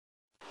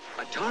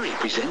Atari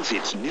presents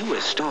its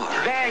newest star.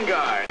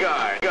 Vanguard.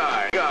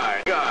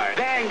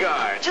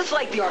 Vanguard. Just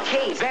like the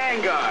arcade.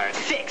 Vanguard.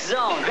 6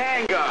 zone.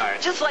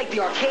 Vanguard. Just like the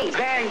arcade.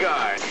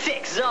 Vanguard.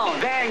 6 zone.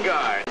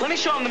 Vanguard. Let me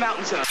show him the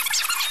mountain zone.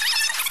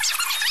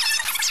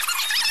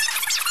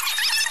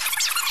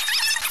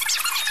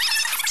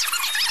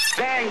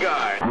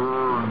 Vanguard.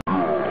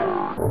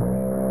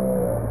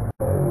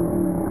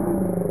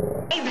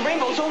 Hey, the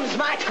rainbow zone is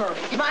my turf.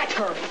 My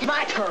turf.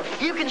 My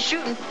turf. You can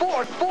shoot in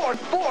four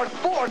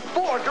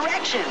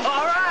directions.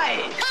 All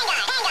right.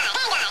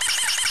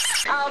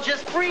 I'll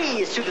just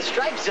freeze to the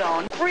strike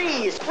zone.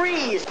 Freeze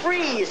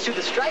to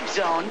the strike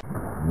zone.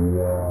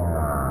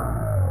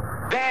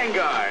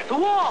 Vanguard. The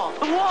wall.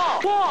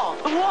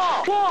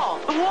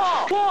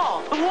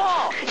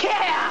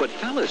 Yeah! But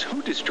fellas,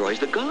 who destroys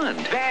the gun?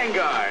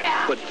 Vanguard.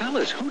 But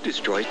fellas, who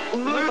destroys...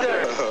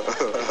 Luther.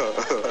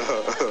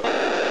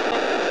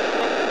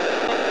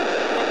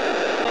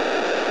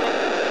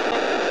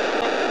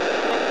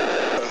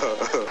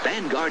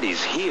 Vanguard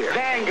is here.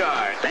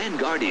 Vanguard.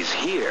 Vanguard is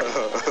here.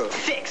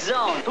 6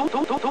 zone.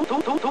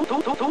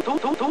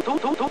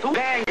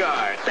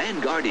 Vanguard.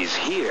 Vanguard is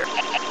here.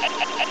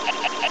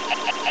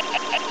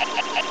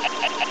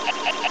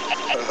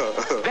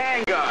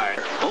 Vanguard.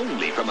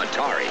 Only from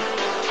Atari.